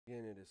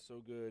Again, it is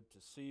so good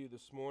to see you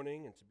this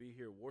morning and to be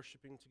here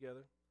worshiping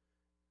together.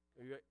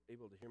 Are you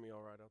able to hear me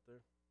all right out there?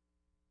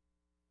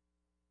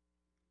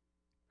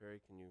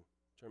 Perry, can you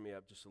turn me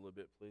up just a little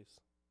bit, please?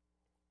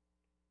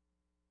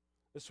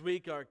 This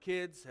week, our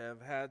kids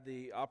have had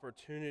the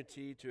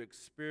opportunity to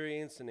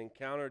experience and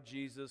encounter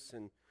Jesus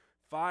in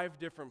 5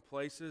 different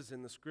places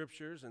in the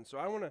Scriptures. And so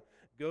I want to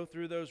go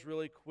through those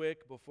really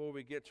quick before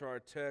we get to our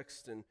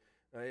text. And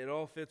it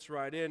all fits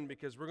right in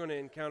because we're going to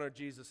encounter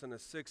Jesus in a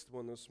 6th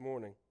one this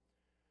morning.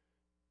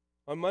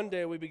 On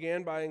Monday, we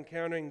began by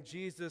encountering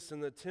Jesus in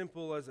the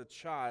temple as a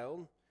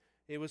child.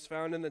 He was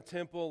found in the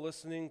temple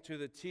listening to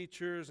the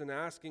teachers and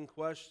asking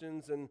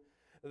questions. And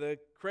the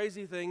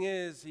crazy thing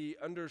is, he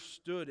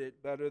understood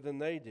it better than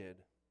they did.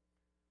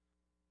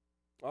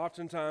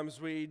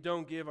 Oftentimes, we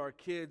don't give our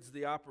kids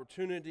the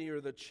opportunity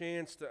or the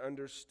chance to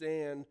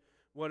understand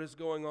what is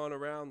going on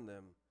around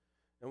them.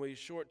 And we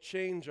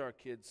shortchange our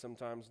kids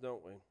sometimes,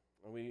 don't we?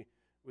 And we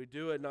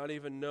do it not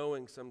even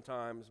knowing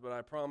sometimes, but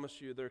I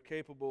promise you they're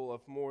capable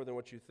of more than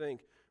what you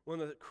think. One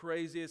of the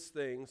craziest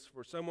things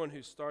for someone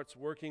who starts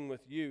working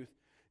with youth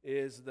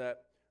is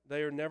that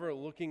they are never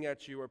looking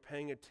at you or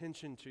paying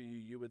attention to you,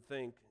 you would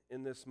think,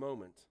 in this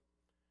moment.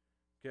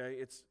 Okay,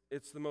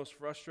 it's the most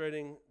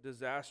frustrating,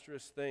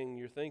 disastrous thing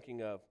you're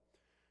thinking of.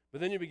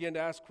 But then you begin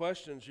to ask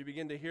questions. You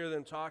begin to hear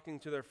them talking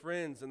to their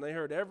friends, and they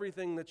heard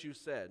everything that you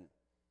said.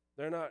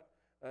 They're not,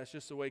 it's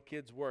just the way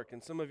kids work.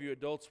 And some of you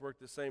adults work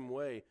the same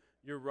way.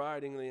 You're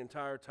riding the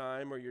entire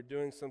time or you're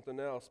doing something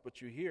else,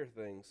 but you hear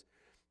things.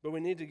 But we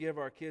need to give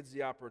our kids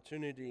the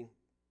opportunity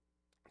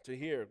to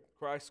hear.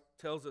 Christ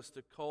tells us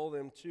to call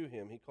them to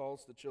Him. He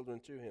calls the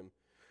children to Him.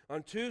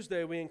 On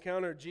Tuesday, we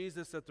encountered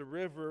Jesus at the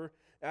river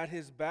at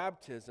His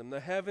baptism. The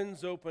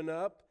heavens open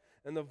up,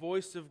 and the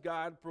voice of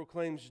God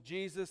proclaims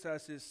Jesus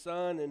as His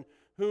Son, and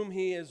whom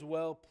He is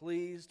well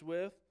pleased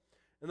with.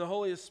 And the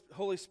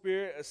Holy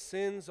Spirit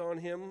ascends on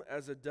Him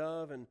as a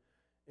dove and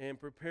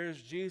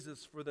prepares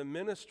Jesus for the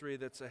ministry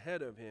that's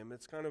ahead of Him.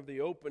 It's kind of the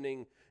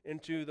opening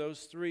into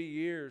those 3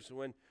 years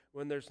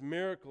when there's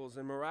miracles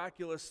and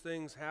miraculous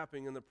things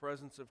happening in the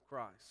presence of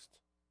Christ.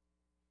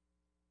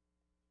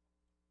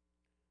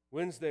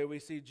 Wednesday, we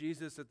see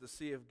Jesus at the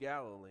Sea of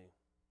Galilee.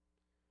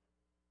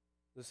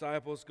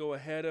 Disciples go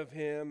ahead of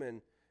Him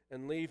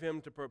and leave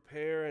Him to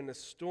prepare, and a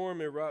storm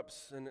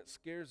erupts, and it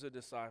scares the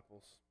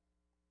disciples.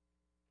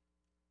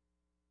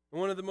 And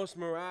one of the most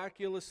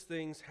miraculous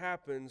things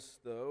happens,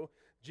 though.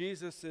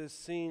 Jesus is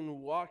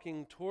seen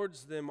walking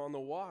towards them on the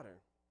water.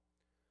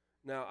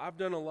 Now, I've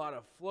done a lot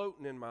of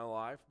floating in my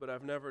life, but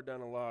I've never done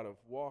a lot of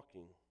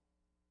walking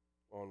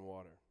on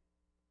water.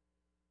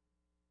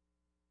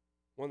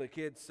 One of the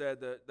kids said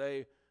that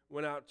they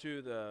went out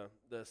to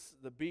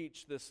the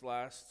beach this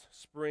last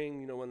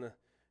spring, when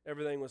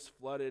everything was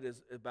flooded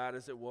as bad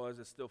as it was.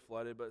 It's still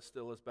flooded, but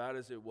still as bad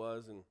as it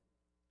was.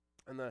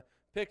 And the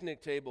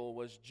picnic table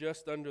was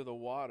just under the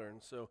water,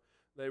 and so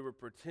they were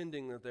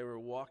pretending that they were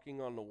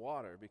walking on the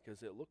water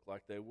because it looked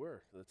like they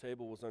were. The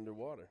table was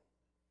underwater.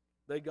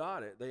 They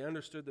got it. They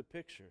understood the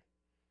picture.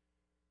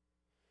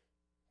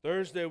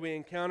 Thursday, we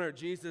encounter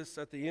Jesus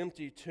at the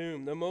empty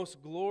tomb, the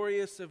most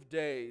glorious of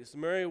days.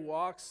 Mary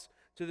walks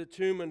to the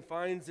tomb and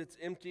finds it's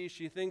empty.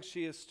 She thinks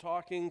she is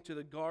talking to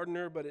the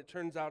gardener, but it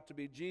turns out to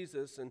be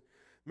Jesus. And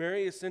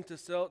Mary is sent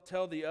to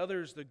tell the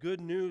others the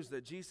good news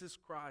that Jesus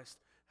Christ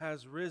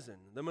has risen.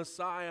 The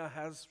Messiah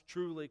has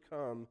truly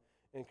come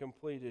and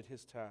completed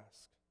His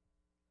task.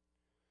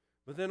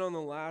 But then on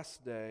the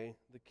last day,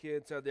 the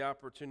kids had the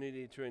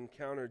opportunity to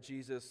encounter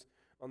Jesus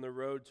on the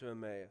road to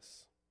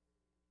Emmaus.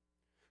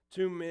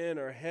 2 men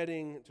are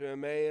heading to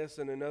Emmaus,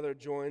 and another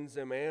joins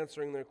them,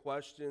 answering their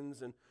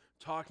questions and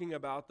talking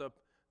about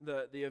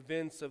the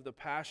events of the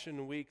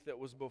Passion Week that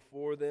was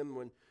before them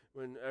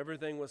when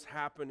everything was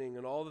happening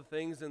and all the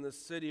things in the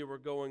city were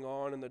going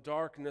on and the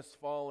darkness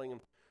falling.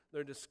 And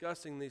they're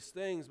discussing these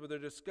things, but they're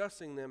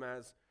discussing them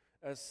as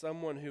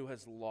someone who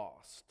has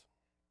lost.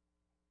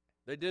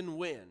 They didn't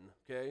win,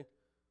 okay?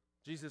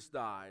 Jesus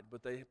died,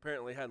 but they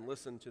apparently hadn't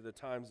listened to the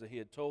times that He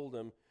had told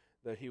them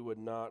that He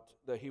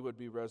would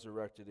be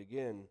resurrected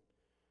again.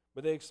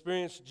 But they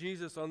experienced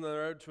Jesus on the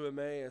road to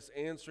Emmaus,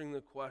 answering the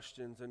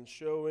questions and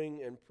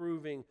showing and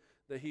proving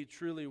that He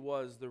truly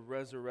was the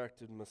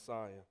resurrected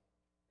Messiah.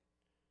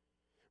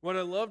 What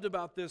I loved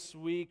about this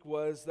week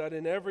was that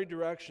in every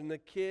direction, the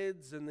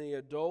kids and the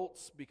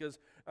adults, because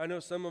I know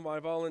some of my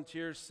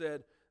volunteers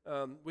said,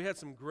 we had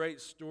some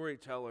great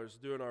storytellers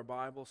doing our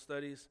Bible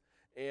studies,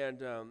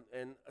 and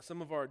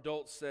some of our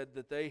adults said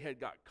that they had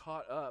got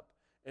caught up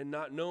and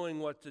not knowing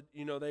what to,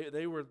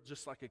 they were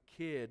just like a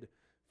kid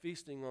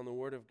feasting on the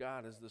Word of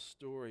God as the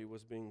story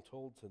was being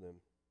told to them.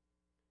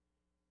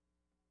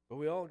 But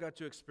we all got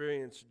to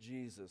experience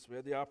Jesus. We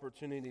had the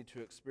opportunity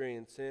to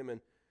experience Him,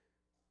 and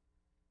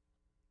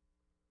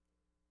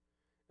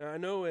I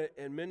know,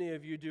 and many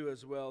of you do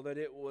as well, that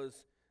it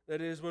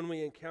is when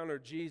we encounter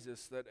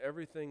Jesus that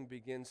everything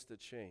begins to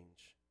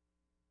change.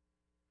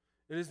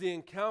 It is the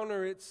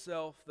encounter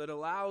itself that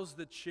allows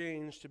the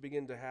change to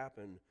begin to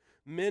happen.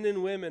 Men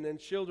and women and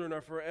children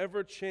are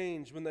forever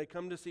changed when they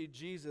come to see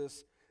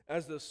Jesus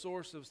as the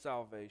source of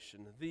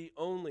salvation, the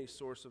only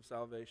source of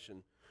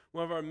salvation.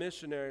 One of our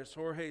missionaries,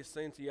 Jorge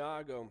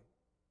Santiago,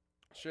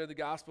 shared the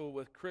gospel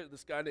with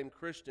this guy named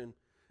Christian,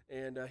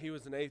 and he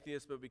was an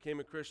atheist but became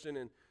a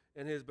Christian,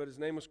 but his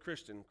name was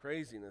Christian.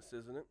 Craziness,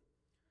 isn't it?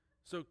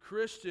 So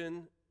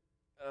Christian,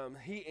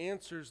 he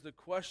answers the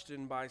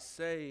question by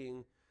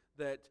saying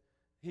that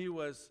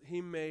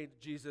he made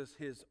Jesus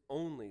his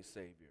only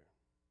Savior.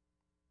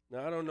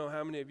 Now, I don't know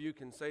how many of you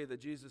can say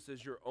that Jesus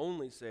is your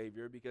only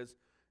Savior, because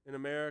in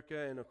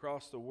America and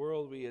across the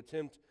world we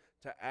attempt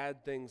to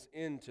add things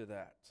into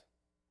that.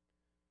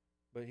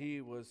 But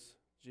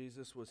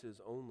Jesus was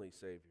his only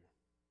Savior.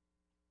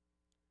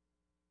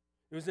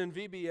 It was in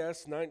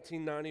VBS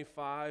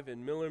 1995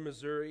 in Miller,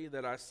 Missouri,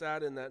 that I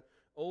sat in that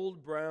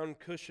old brown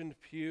cushioned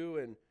pew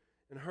and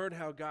heard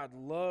how God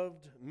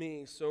loved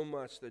me so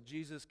much that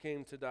Jesus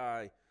came to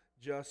die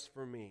just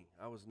for me.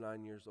 I was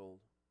 9 years old.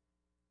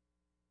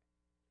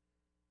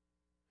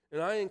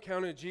 And I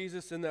encountered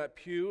Jesus in that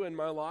pew, and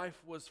my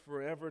life was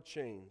forever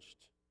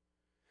changed.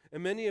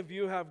 And many of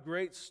you have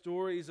great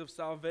stories of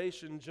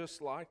salvation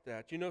just like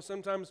that. You know,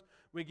 sometimes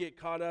we get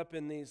caught up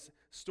in these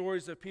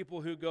stories of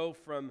people who go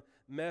from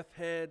meth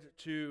head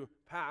to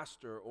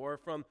pastor, or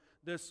from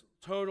this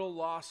total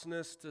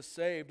lostness to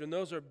saved. And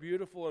those are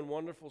beautiful and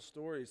wonderful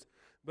stories.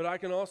 But I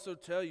can also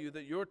tell you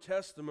that your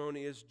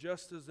testimony is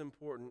just as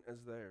important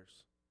as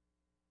theirs.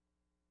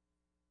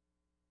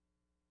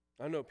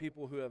 I know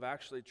people who have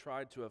actually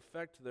tried to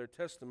affect their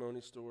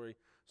testimony story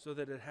so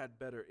that it had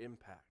better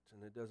impact,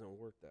 and it doesn't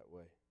work that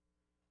way.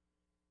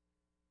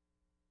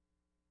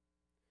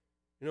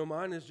 You know,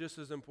 mine is just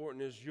as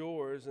important as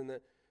yours, and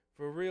that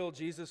for real,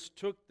 Jesus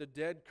took the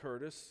dead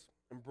Curtis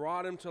and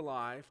brought him to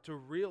life, to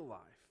real life.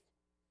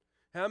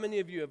 How many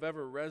of you have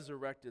ever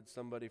resurrected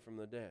somebody from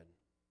the dead?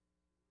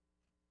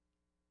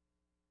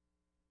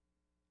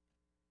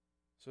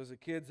 So as the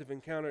kids have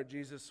encountered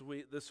Jesus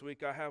this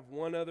week, I have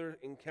one other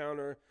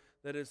encounter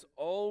that has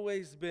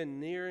always been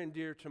near and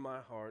dear to my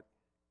heart.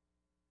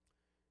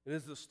 It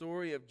is the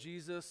story of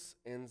Jesus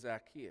and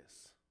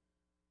Zacchaeus.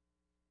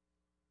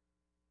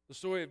 The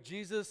story of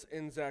Jesus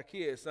and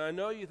Zacchaeus. Now, I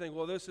know you think,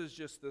 well, this is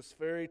just this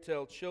fairy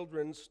tale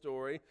children's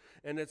story,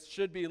 and it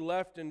should be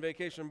left in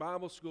Vacation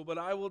Bible School, but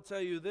I will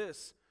tell you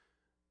this.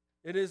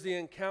 It is the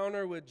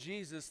encounter with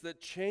Jesus that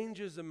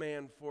changes a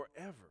man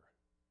forever.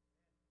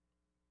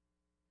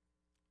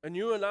 And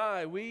you and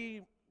I,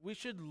 we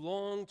should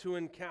long to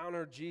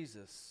encounter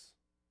Jesus,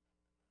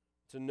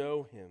 to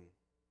know him,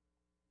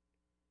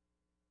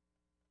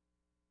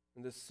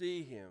 and to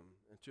see him,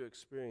 and to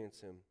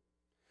experience him.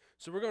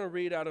 So we're going to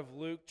read out of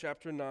Luke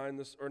chapter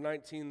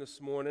 19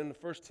 this morning, the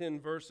first 10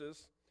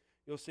 verses.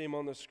 You'll see them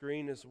on the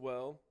screen as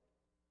well.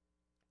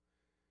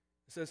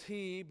 It says,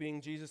 "He,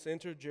 being Jesus,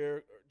 entered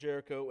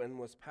Jericho and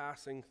was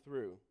passing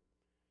through.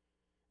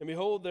 And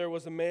behold, there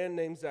was a man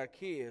named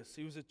Zacchaeus.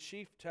 He was a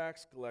chief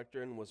tax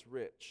collector and was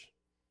rich.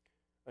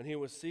 And he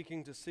was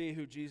seeking to see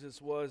who Jesus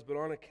was, but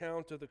on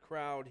account of the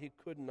crowd he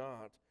could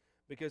not,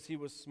 because he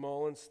was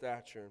small in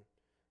stature.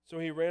 So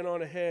he ran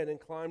on ahead and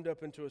climbed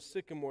up into a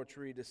sycamore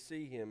tree to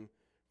see him,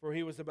 for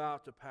he was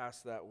about to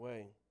pass that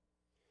way.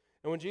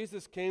 And when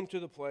Jesus came to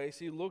the place,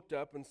 he looked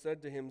up and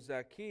said to him,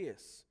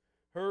 'Zacchaeus,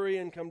 hurry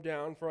and come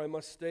down, for I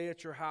must stay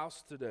at your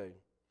house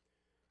today.'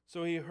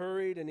 So he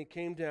hurried and he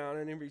came down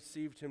and he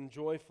received him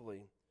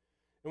joyfully.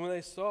 And when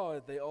they saw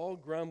it, they all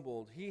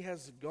grumbled, 'He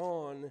has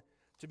gone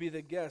to be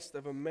the guest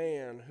of a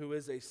man who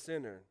is a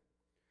sinner.'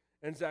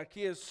 And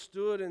Zacchaeus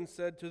stood and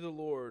said to the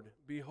Lord,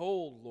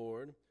 'Behold,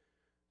 Lord,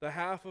 the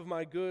half of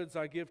my goods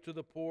I give to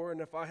the poor,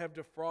 and if I have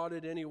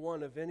defrauded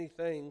anyone of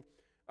anything,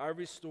 I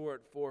restore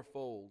it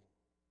fourfold.'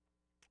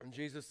 And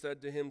Jesus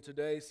said to him,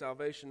 'Today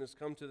salvation has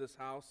come to this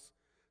house,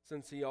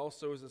 since he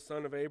also is the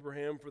son of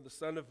Abraham, for the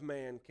Son of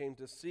Man came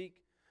to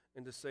seek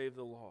and to save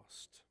the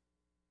lost.'"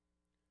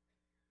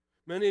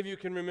 Many of you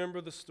can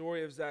remember the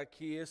story of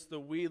Zacchaeus, the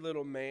wee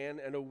little man,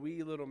 and a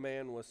wee little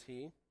man was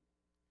he.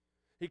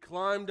 He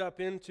climbed up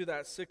into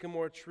that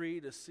sycamore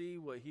tree to see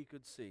what he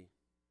could see.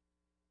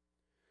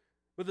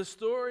 But the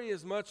story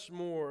is much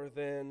more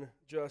than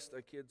just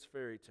a kid's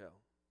fairy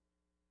tale.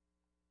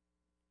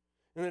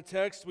 In the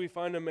text, we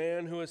find a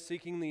man who is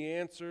seeking the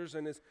answers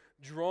and is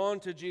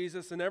drawn to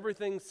Jesus, and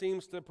everything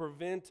seems to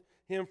prevent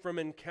him from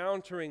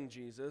encountering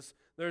Jesus.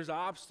 There's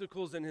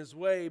obstacles in his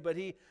way, but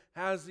he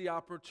has the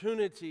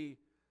opportunity,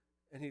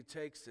 and he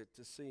takes it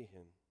to see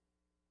him.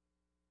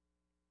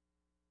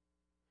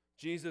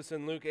 Jesus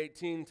in Luke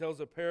 18 tells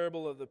a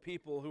parable of the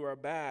people who are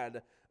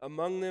bad.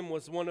 Among them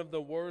was one of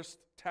the worst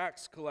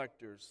tax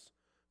collectors,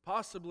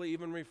 possibly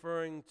even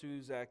referring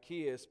to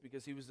Zacchaeus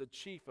because he was the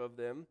chief of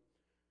them.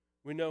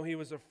 We know he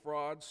was a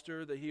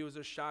fraudster, that he was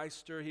a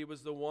shyster. He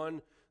was the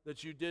one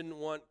that you didn't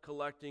want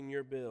collecting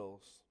your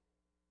bills.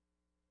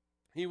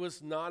 He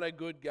was not a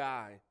good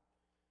guy.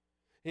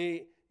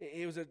 He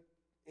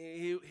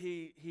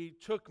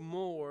took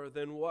more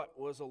than what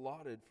was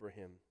allotted for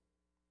him.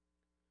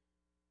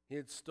 He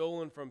had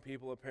stolen from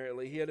people,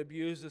 apparently. He had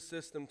abused the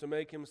system to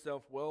make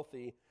himself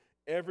wealthy,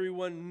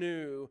 Everyone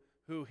knew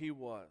who he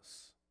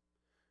was.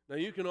 Now,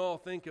 you can all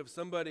think of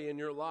somebody in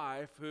your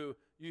life who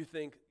you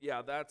think,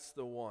 yeah, that's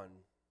the one.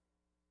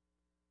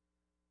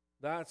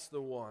 That's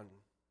the one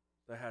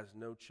that has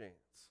no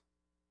chance.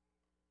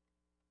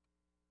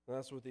 And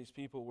that's what these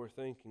people were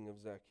thinking of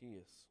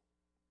Zacchaeus.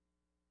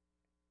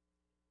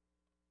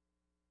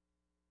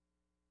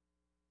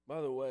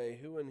 By the way,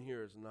 who in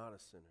here is not a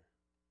sinner?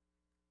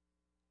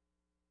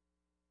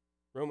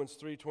 Romans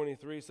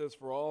 3:23 says,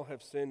 "For all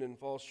have sinned and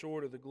fall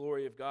short of the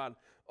glory of God."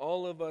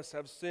 All of us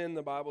have sinned,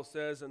 the Bible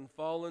says, and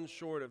fallen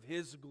short of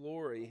His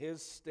glory,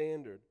 His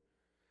standard.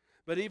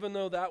 But even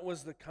though that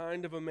was the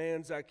kind of a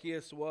man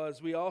Zacchaeus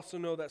was, we also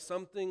know that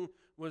something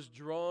was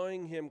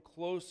drawing him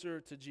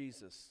closer to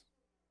Jesus.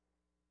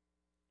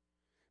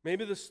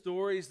 Maybe the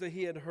stories that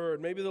he had heard,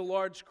 maybe the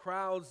large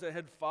crowds that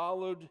had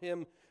followed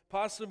him,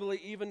 possibly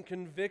even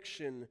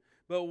conviction.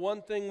 But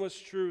one thing was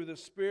true, the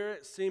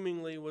Spirit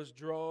seemingly was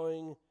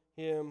drawing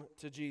him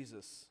to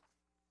Jesus.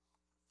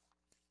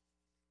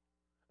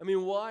 I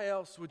mean, why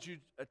else would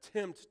you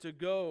attempt to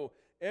go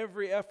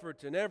every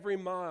effort and every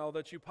mile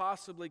that you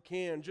possibly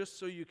can just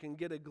so you can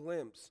get a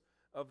glimpse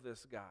of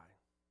this guy?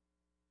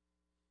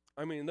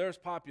 I mean, there's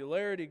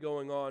popularity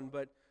going on,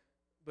 but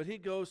he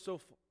goes so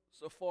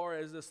far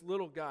as this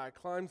little guy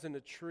climbs in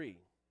a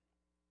tree.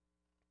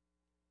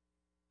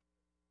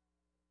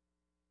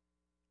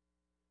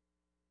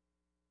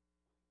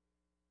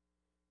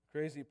 The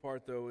crazy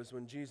part, though, is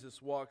when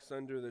Jesus walks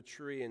under the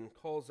tree and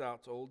calls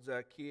out to old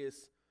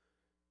Zacchaeus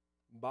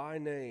by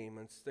name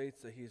and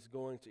states that he's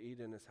going to eat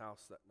in his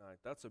house that night.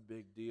 That's a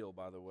big deal,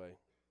 by the way.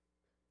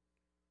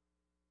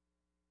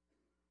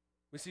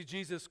 We see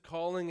Jesus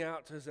calling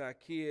out to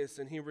Zacchaeus,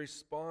 and he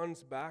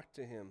responds back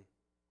to him.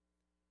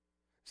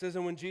 It says,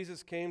 "And when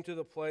Jesus came to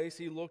the place,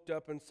 he looked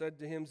up and said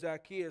to him,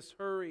 'Zacchaeus,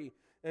 hurry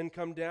and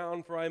come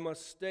down, for I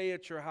must stay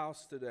at your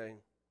house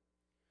today.'"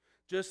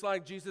 Just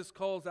like Jesus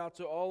calls out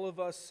to all of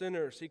us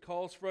sinners, he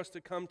calls for us to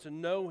come to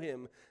know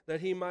him, that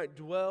he might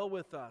dwell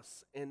with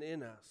us and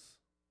in us.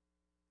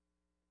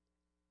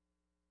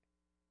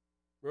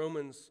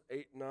 Romans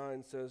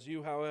 8:9 says,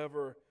 "You,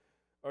 however,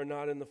 are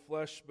not in the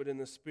flesh, but in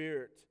the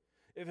Spirit.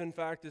 If in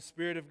fact the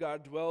Spirit of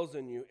God dwells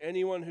in you,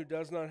 anyone who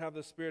does not have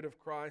the Spirit of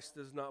Christ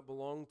does not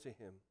belong to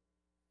him."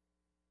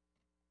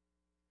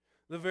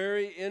 The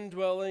very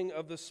indwelling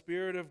of the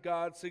Spirit of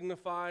God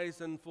signifies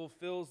and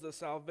fulfills the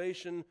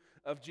salvation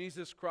of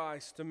Jesus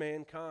Christ to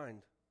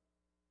mankind.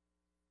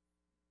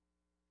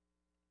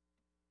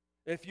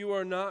 If you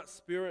are not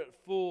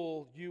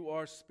Spirit-full, you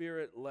are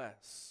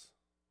Spirit-less.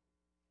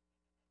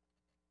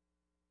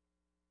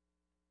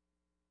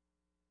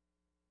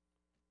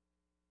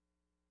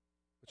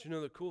 But you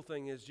know, the cool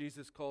thing is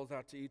Jesus calls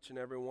out to each and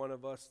every one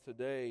of us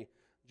today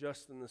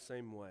just in the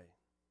same way.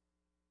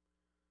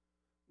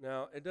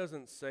 Now, it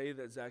doesn't say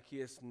that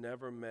Zacchaeus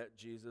never met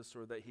Jesus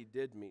or that he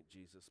did meet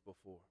Jesus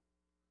before.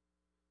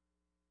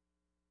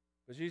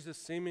 But Jesus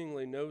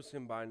seemingly knows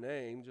him by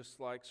name, just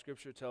like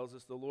Scripture tells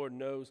us the Lord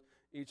knows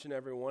each and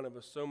every one of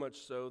us, so much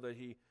so that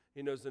he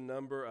knows the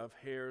number of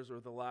hairs or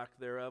the lack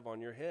thereof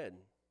on your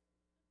head.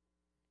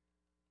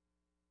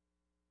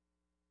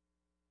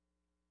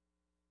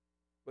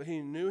 But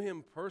he knew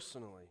him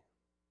personally.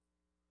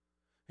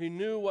 He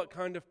knew what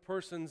kind of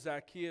person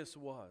Zacchaeus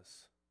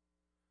was.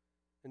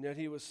 And yet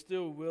he was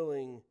still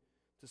willing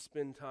to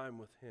spend time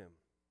with him,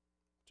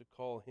 to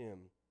call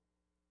him.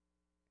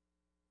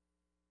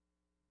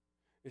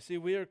 You see,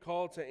 we are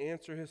called to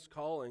answer his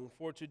calling,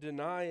 for to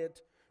deny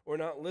it or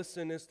not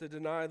listen is to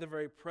deny the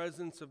very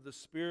presence of the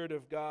Spirit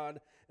of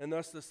God and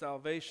thus the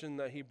salvation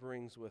that he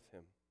brings with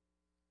him.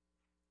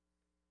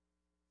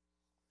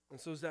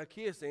 And so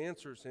Zacchaeus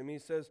answers him. He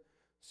says,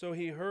 "So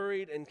he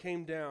hurried and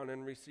came down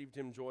and received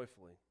him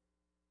joyfully."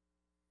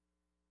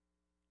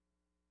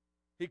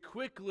 He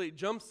quickly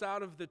jumps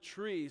out of the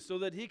tree so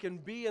that he can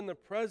be in the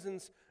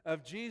presence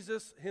of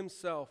Jesus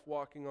himself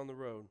walking on the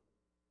road.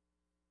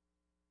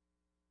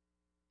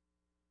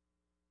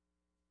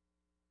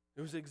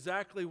 It was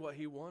exactly what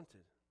he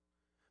wanted.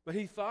 But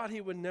he thought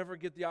he would never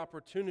get the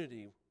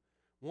opportunity.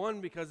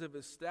 One, because of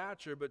his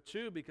stature, but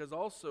two, because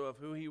also of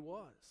who he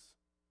was.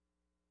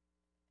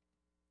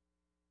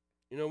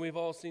 You know, we've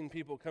all seen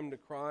people come to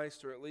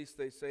Christ, or at least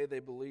they say they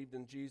believed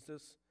in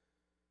Jesus.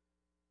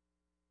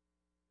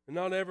 And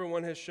not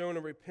everyone has shown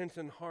a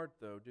repentant heart,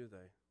 though, do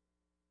they?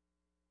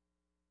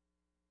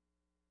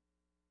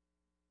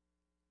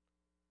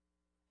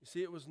 You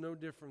see, it was no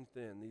different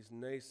then, these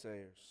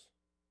naysayers.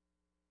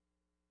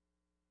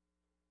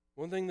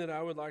 One thing that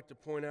I would like to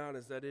point out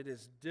is that it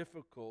is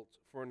difficult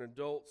for an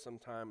adult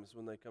sometimes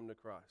when they come to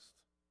Christ.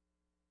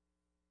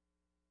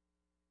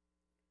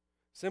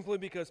 Simply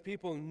because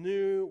people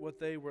knew what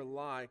they were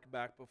like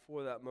back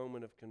before that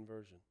moment of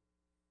conversion.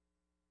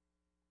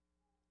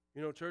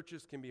 You know,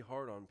 churches can be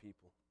hard on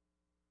people,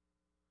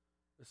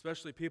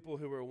 especially people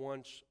who were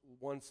once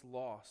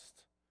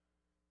lost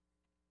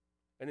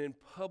and in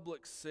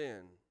public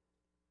sin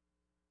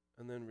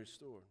and then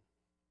restored.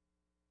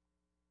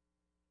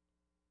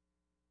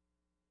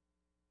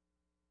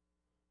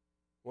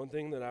 One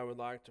thing that I would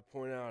like to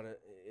point out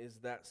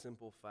is that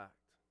simple fact.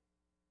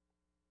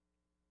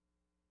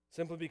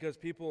 Simply because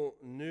people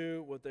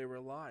knew what they were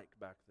like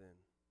back then.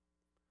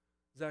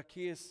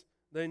 Zacchaeus,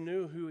 they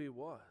knew who he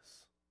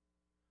was.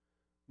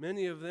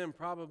 Many of them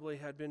probably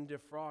had been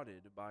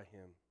defrauded by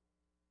him.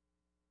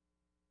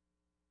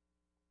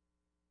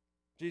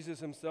 Jesus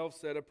himself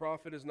said, "A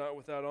prophet is not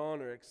without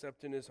honor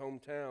except in his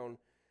hometown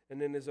and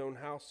in his own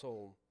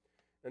household."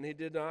 And he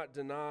did not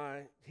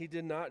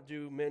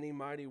do many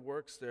mighty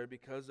works there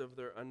because of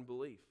their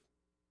unbelief.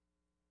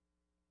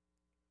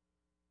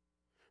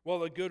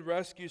 While a good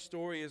rescue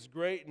story is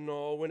great and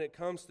all, when it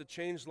comes to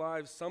change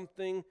lives,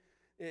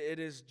 it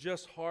is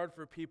just hard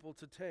for people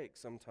to take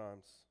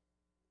sometimes.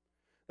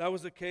 That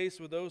was the case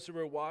with those who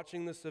were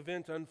watching this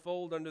event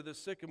unfold under the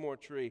sycamore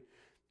tree.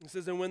 It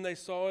says, "And when they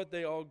saw it,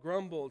 they all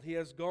grumbled. He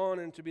has gone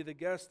in to be the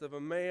guest of a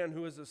man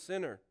who is a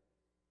sinner."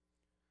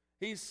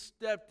 He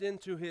stepped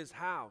into his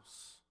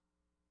house.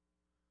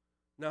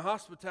 Now,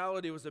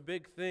 hospitality was a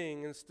big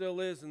thing and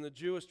still is in the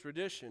Jewish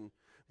tradition,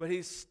 but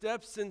he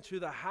steps into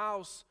the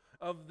house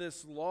of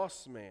this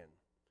lost man.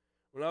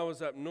 When I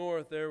was up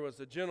north, there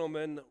was a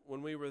gentleman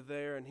when we were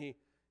there, and he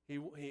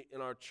in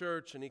our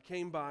church, and he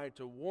came by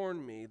to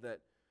warn me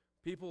that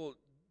people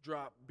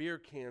drop beer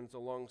cans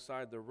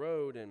alongside the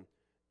road, and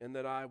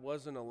that I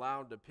wasn't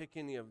allowed to pick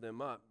any of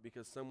them up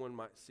because someone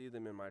might see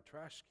them in my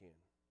trash can.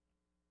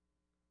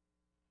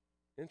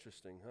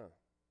 Interesting, huh?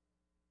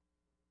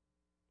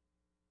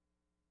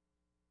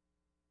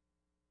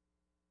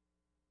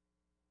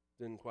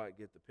 Didn't quite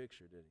get the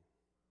picture, did he?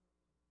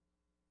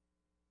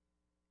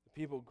 The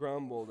people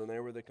grumbled, and they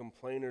were the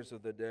complainers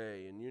of the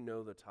day, and you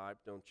know the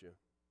type, don't you?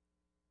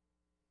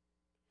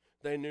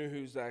 They knew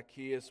who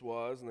Zacchaeus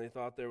was, and they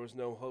thought there was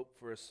no hope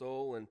for a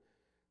soul, and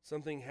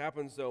something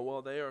happens, though,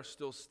 while they are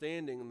still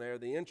standing there.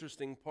 The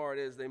interesting part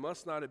is they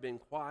must not have been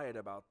quiet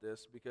about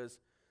this, because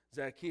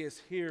Zacchaeus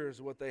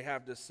hears what they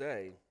have to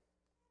say.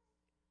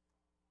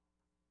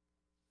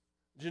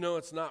 Do you know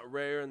it's not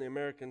rare in the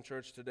American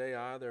church today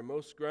either?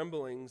 Most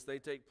grumblings, they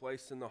take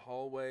place in the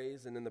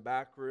hallways and in the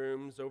back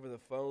rooms, over the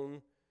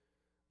phone,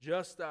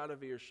 just out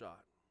of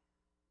earshot.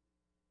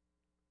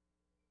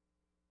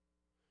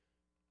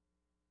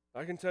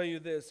 I can tell you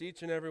this,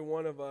 each and every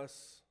one of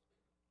us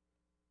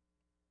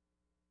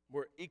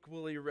were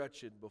equally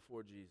wretched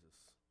before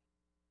Jesus.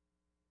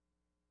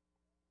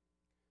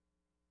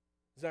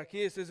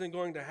 Zacchaeus isn't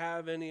going to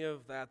have any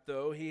of that,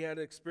 though. He had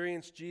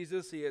experienced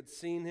Jesus, he had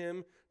seen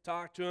him,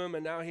 talked to him,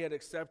 and now he had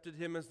accepted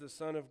him as the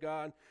Son of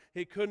God.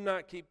 He could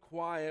not keep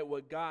quiet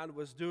what God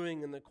was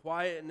doing in the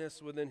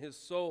quietness within his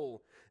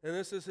soul. And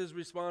this is his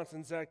response.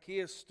 And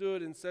Zacchaeus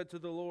stood and said to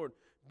the Lord,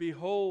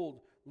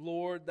 "Behold,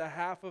 Lord, the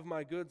half of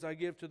my goods I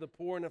give to the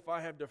poor, and if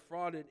I have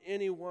defrauded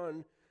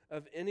anyone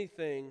of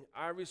anything,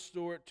 I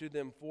restore it to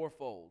them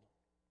fourfold."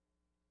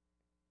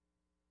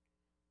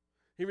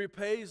 He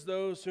repays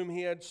those whom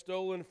he had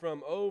stolen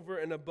from over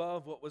and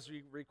above what was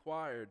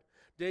required.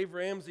 Dave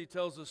Ramsey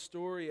tells a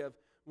story of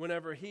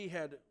whenever he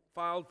had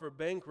filed for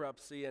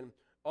bankruptcy, and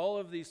all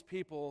of these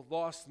people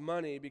lost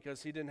money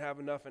because he didn't have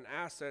enough in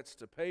assets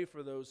to pay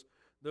for those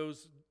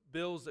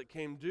bills that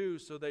came due,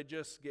 so they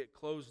just get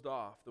closed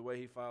off the way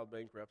he filed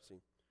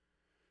bankruptcy.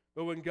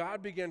 But when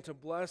God began to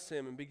bless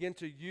him and began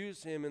to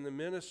use him in the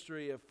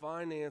ministry of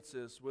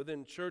finances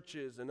within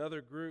churches and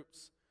other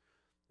groups,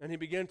 and he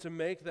began to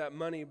make that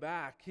money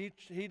back, he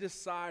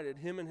decided,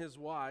 him and his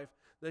wife,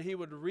 that he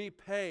would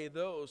repay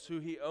those who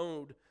he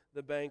owed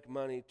the bank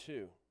money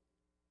to.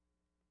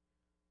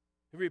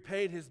 He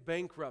repaid his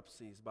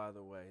bankruptcies, by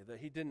the way, that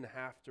he didn't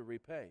have to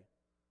repay.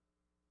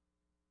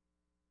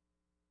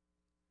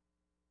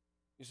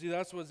 You see,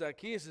 that's what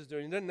Zacchaeus is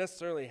doing. He doesn't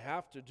necessarily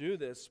have to do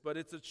this, but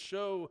it's a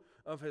show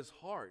of his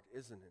heart,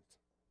 isn't it?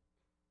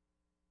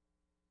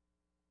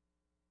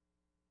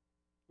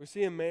 We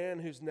see a man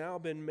who's now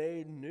been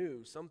made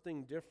new,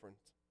 something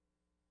different.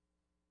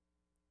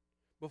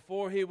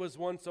 Before, he was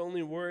once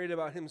only worried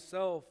about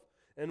himself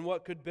and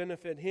what could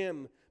benefit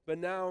him, but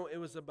now it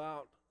was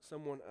about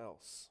someone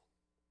else.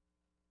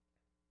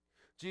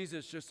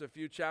 Jesus, just a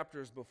few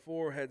chapters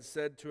before, had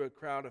said to a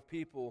crowd of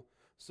people,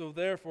 "So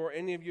therefore,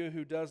 any of you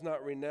who does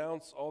not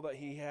renounce all that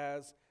he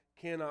has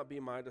cannot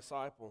be my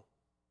disciple."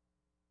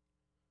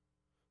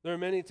 There are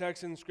many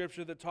texts in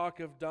Scripture that talk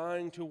of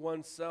dying to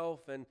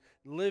oneself and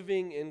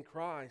living in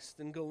Christ.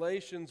 In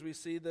Galatians, we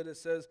see that it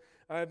says,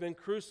 "I have been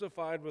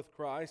crucified with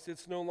Christ.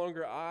 It's no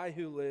longer I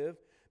who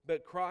live,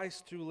 but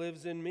Christ who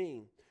lives in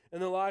me.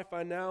 And the life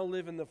I now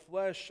live in the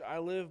flesh, I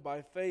live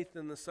by faith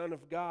in the Son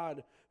of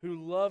God,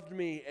 who loved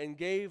me and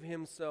gave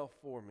himself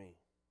for me."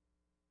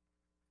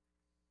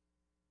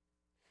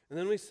 And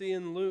then we see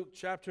in Luke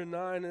chapter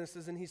 9, and it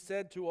says, "And he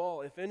said to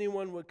all, if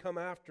anyone would come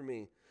after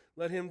me,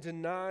 let him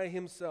deny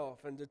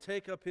himself and to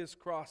take up his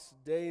cross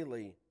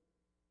daily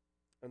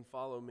and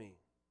follow me."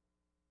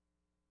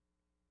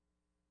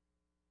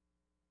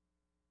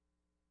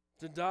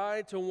 To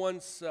die to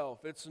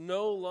oneself, it's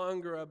no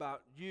longer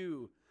about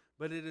you,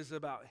 but it is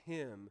about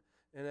him.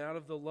 And out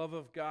of the love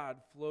of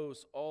God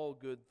flows all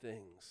good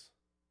things.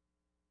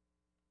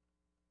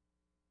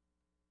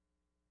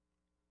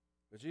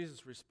 But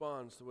Jesus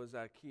responds to what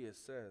Zacchaeus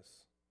says.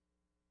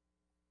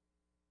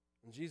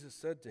 And Jesus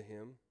said to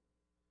him,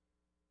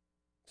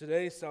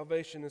 "Today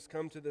salvation has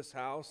come to this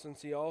house,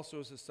 since he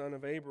also is the son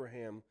of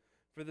Abraham.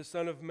 For the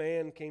Son of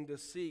Man came to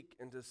seek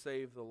and to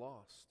save the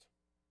lost."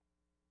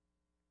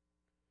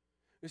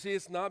 You see,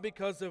 it's not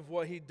because of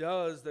what he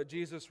does that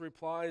Jesus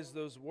replies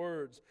those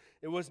words.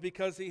 It was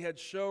because he had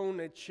shown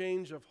a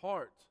change of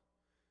heart.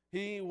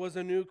 He was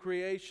a new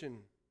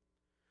creation.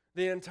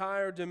 The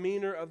entire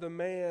demeanor of the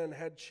man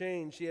had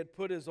changed. He had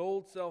put his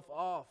old self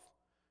off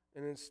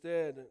and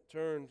instead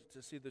turned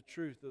to see the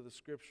truth of the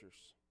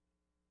Scriptures.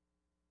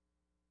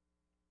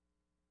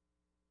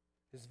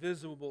 His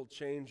visible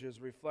changes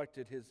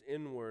reflected his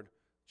inward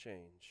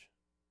change.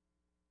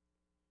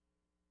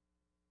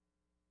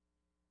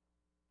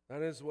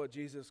 That is what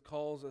Jesus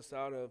calls us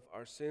out of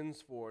our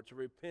sins for, to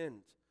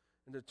repent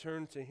and to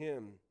turn to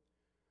Him,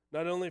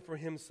 not only for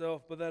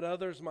Himself, but that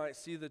others might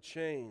see the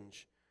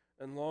change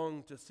and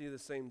long to see the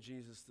same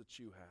Jesus that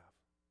you have.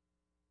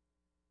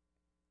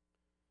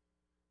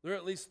 There are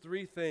at least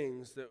three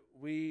things that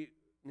we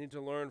need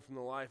to learn from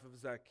the life of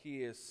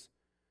Zacchaeus,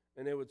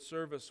 and it would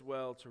serve us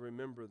well to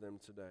remember them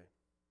today.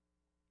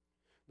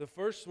 The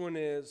first one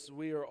is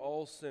we are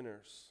all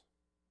sinners,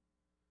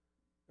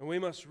 and we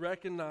must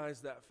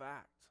recognize that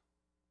fact.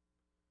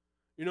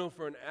 You know,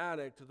 for an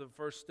addict, the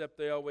first step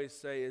they always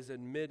say is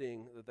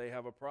admitting that they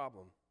have a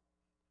problem.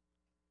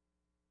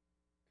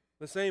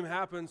 The same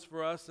happens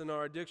for us in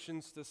our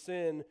addictions to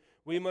sin.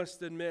 We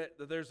must admit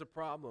that there's a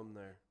problem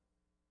there.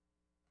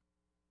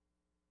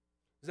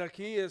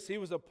 Zacchaeus, he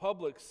was a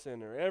public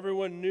sinner.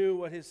 Everyone knew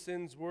what his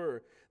sins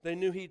were. They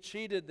knew he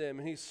cheated them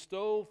and he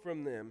stole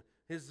from them,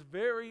 his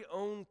very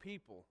own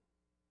people.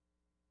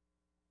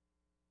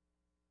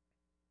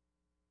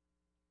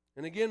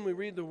 And again, we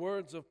read the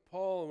words of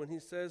Paul when he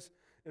says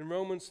in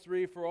Romans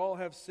 3, "For all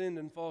have sinned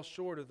and fall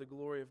short of the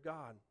glory of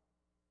God."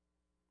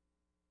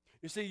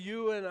 You see,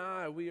 you and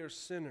I, we are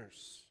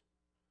sinners.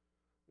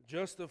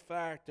 Just a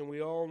fact, and we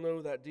all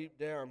know that deep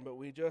down, but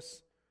we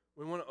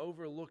want to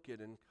overlook it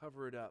and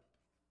cover it up.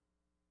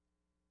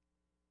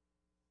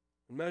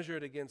 And measure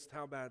it against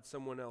how bad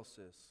someone else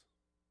is.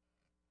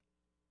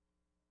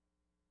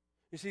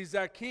 You see,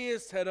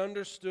 Zacchaeus had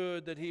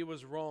understood that he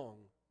was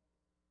wrong.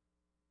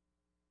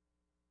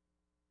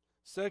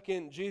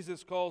 Second,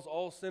 Jesus calls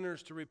all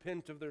sinners to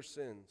repent of their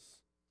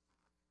sins.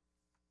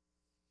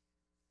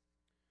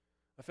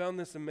 I found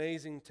this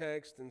amazing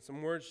text and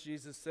some words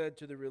Jesus said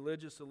to the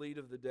religious elite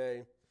of the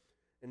day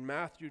in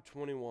Matthew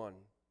 21.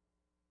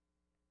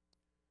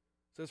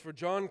 It says, "For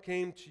John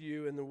came to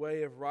you in the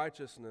way of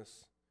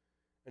righteousness,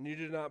 and you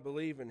did not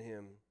believe in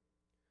him.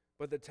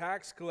 But the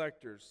tax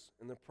collectors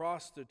and the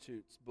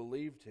prostitutes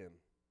believed him.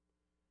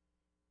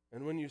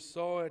 And when you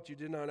saw it, you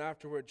did not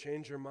afterward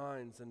change your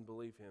minds and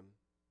believe him."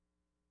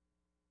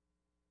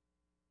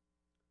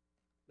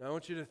 Now I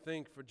want you to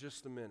think for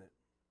just a minute.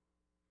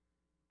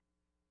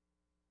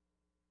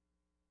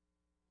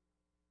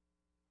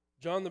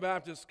 John the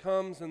Baptist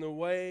comes in the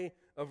way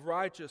of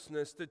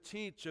righteousness to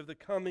teach of the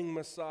coming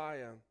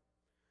Messiah.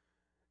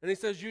 And he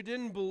says, you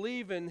didn't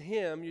believe in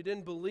him, you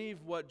didn't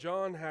believe what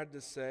John had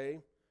to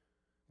say.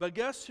 But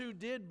guess who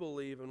did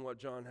believe in what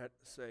John had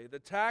to say? The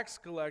tax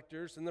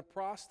collectors and the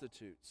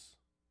prostitutes.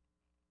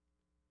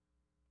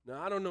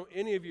 Now, I don't know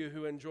any of you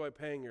who enjoy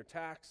paying your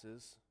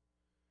taxes,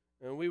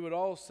 and we would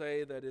all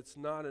say that it's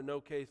not an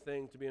okay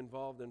thing to be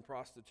involved in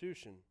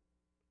prostitution.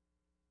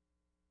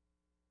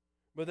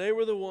 But they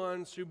were the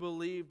ones who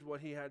believed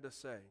what he had to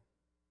say.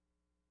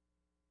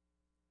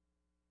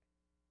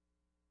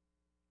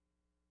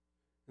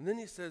 And then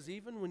he says,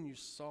 even when you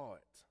saw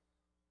it,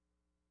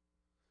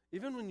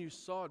 even when you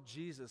saw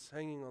Jesus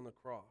hanging on the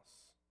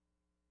cross,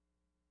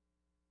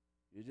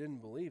 you didn't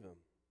believe him.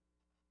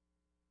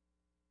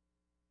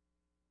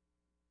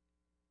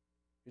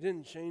 You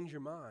didn't change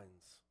your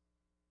minds.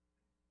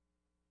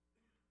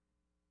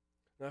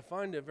 And I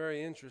find it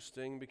very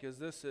interesting because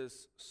this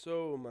is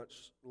so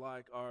much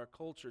like our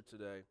culture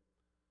today,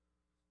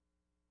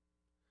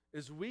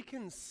 is we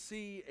can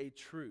see a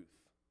truth.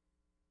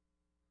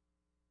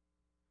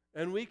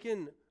 And we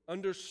can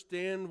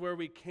understand where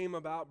we came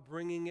about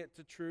bringing it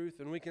to truth,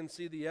 and we can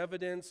see the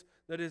evidence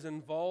that is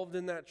involved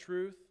in that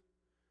truth.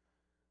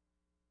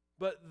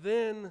 But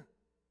then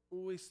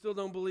we still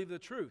don't believe the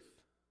truth.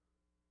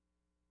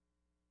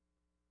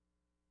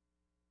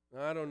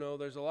 Now, I don't know,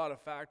 there's a lot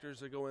of factors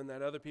that go in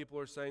that. Other people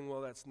are saying,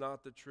 well, that's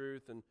not the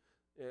truth,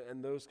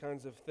 and those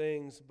kinds of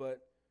things, but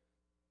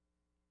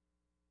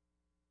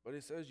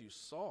he says you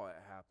saw it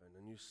happen,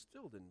 and you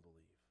still didn't believe.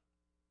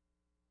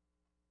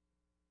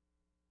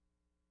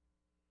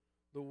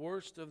 The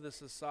worst of the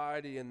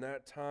society in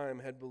that time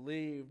had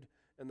believed,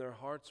 and their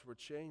hearts were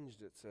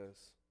changed, it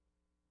says.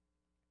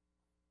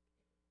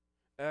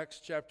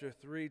 Acts chapter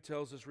 3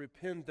 tells us,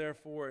 repent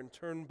therefore and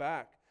turn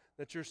back,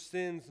 that your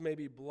sins may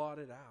be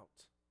blotted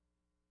out.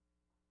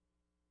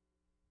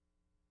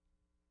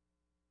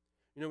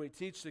 You know, we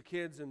teach the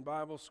kids in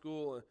Bible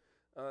school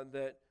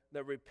that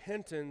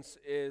repentance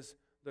is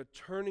the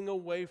turning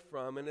away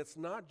from, and it's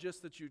not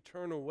just that you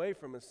turn away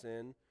from a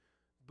sin,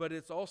 but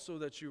it's also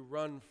that you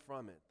run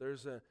from it.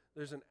 There's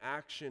an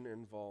action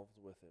involved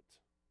with it.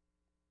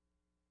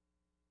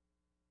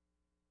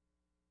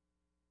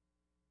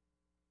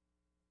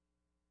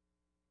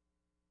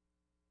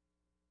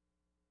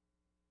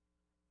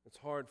 It's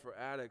hard for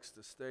addicts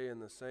to stay in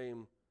the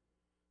same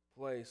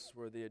place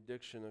where the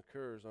addiction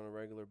occurs on a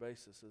regular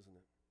basis, isn't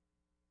it?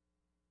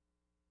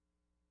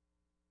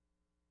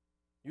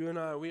 You and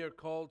I, we are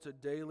called to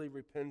daily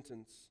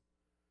repentance,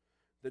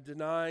 the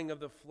denying of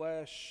the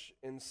flesh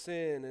and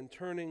sin and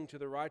turning to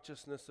the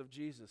righteousness of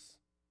Jesus.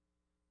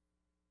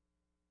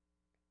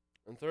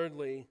 And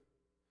thirdly,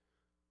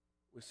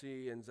 we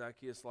see in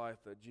Zacchaeus' life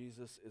that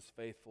Jesus is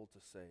faithful to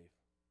save.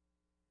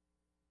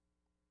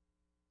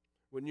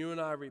 When you and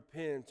I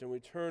repent and we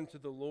turn to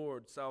the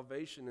Lord,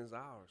 salvation is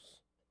ours.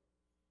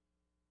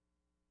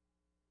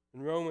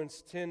 In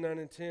Romans 10:9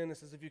 and 10, it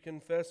says, if you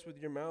confess with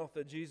your mouth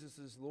that Jesus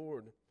is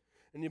Lord,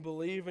 and you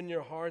believe in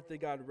your heart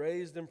that God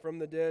raised him from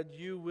the dead,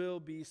 you will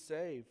be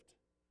saved.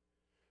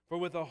 For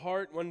with the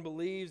heart one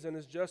believes and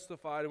is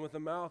justified, and with the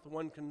mouth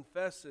one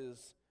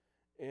confesses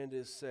and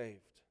is saved.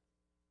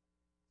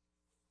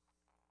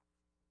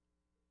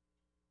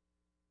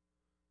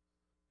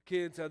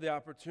 Kids had the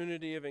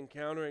opportunity of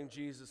encountering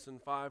Jesus in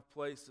 5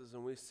 places,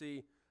 and we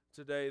see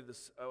today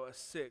a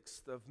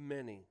sixth of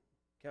many,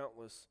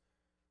 countless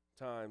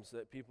times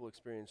that people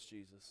experience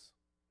Jesus.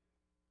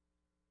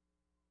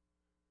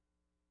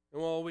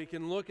 And while we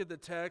can look at the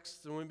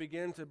text and we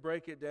begin to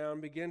break it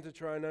down, begin to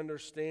try and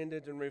understand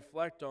it and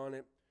reflect on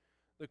it,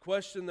 the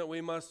question that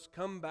we must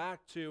come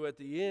back to at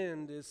the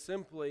end is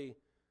simply,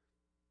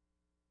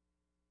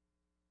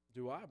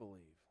 do I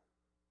believe?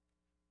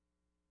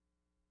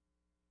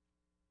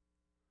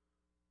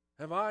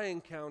 Have I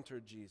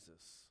encountered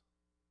Jesus?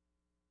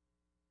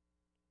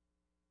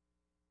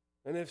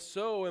 And if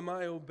so, am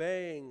I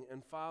obeying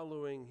and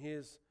following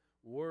His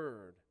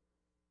word?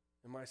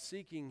 Am I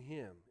seeking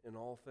Him in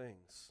all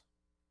things?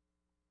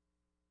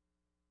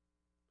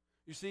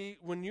 You see,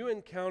 when you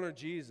encounter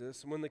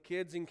Jesus, when the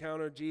kids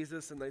encountered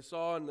Jesus and they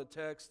saw in the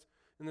text,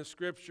 in the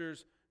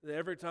scriptures, that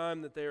every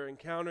time that they are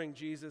encountering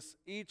Jesus,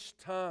 each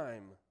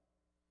time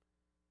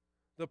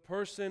the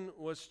person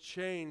was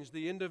changed.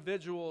 The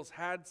individuals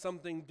had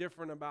something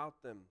different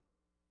about them.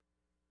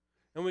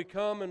 And we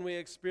come and we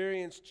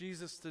experience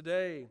Jesus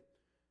today,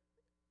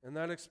 and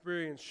that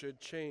experience should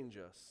change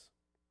us.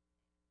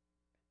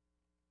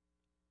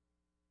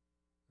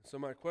 So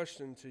my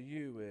question to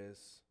you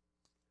is,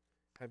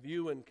 have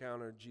you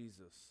encountered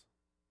Jesus?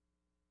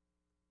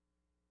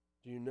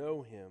 Do you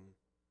know Him?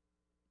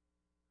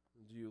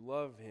 Do you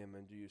love Him,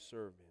 and do you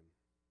serve Him?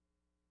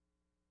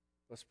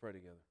 Let's pray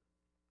together.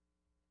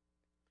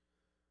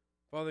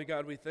 Father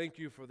God, we thank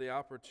You for the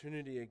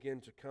opportunity again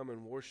to come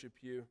and worship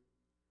You.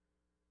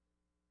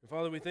 And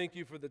Father, we thank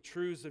You for the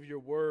truths of Your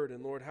word,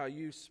 and Lord, how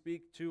You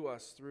speak to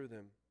us through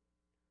them.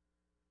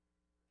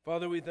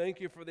 Father, we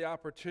thank You for the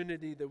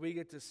opportunity that we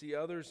get to see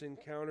others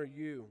encounter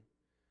You.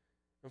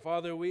 And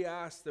Father, we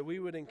ask that we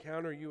would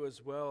encounter You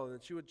as well, and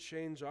that You would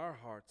change our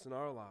hearts and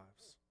our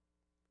lives.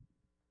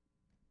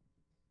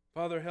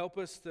 Father, help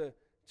us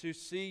to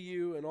see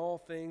You in all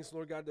things,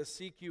 Lord God, to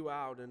seek You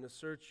out and to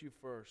search You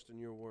first in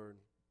Your word.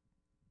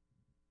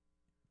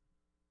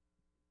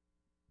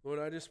 Lord,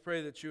 I just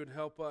pray that You would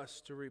help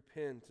us to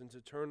repent and to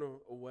turn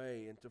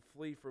away and to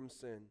flee from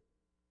sin.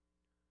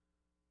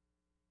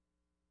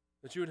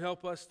 That You would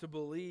help us to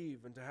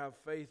believe and to have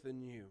faith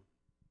in You.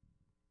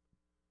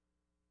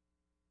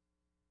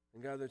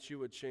 And God, that You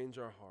would change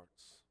our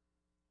hearts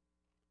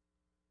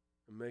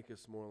and make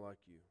us more like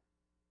You.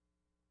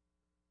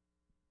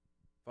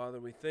 Father,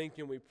 we thank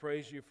You and we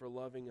praise You for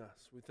loving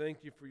us. We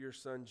thank You for Your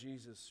Son,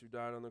 Jesus, who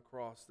died on the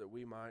cross that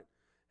we might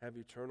have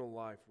eternal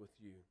life with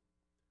You.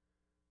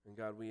 And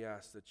God, we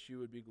ask that You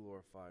would be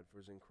glorified, for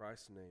it's in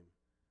Christ's name,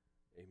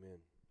 amen.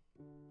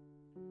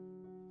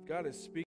 God is speaking.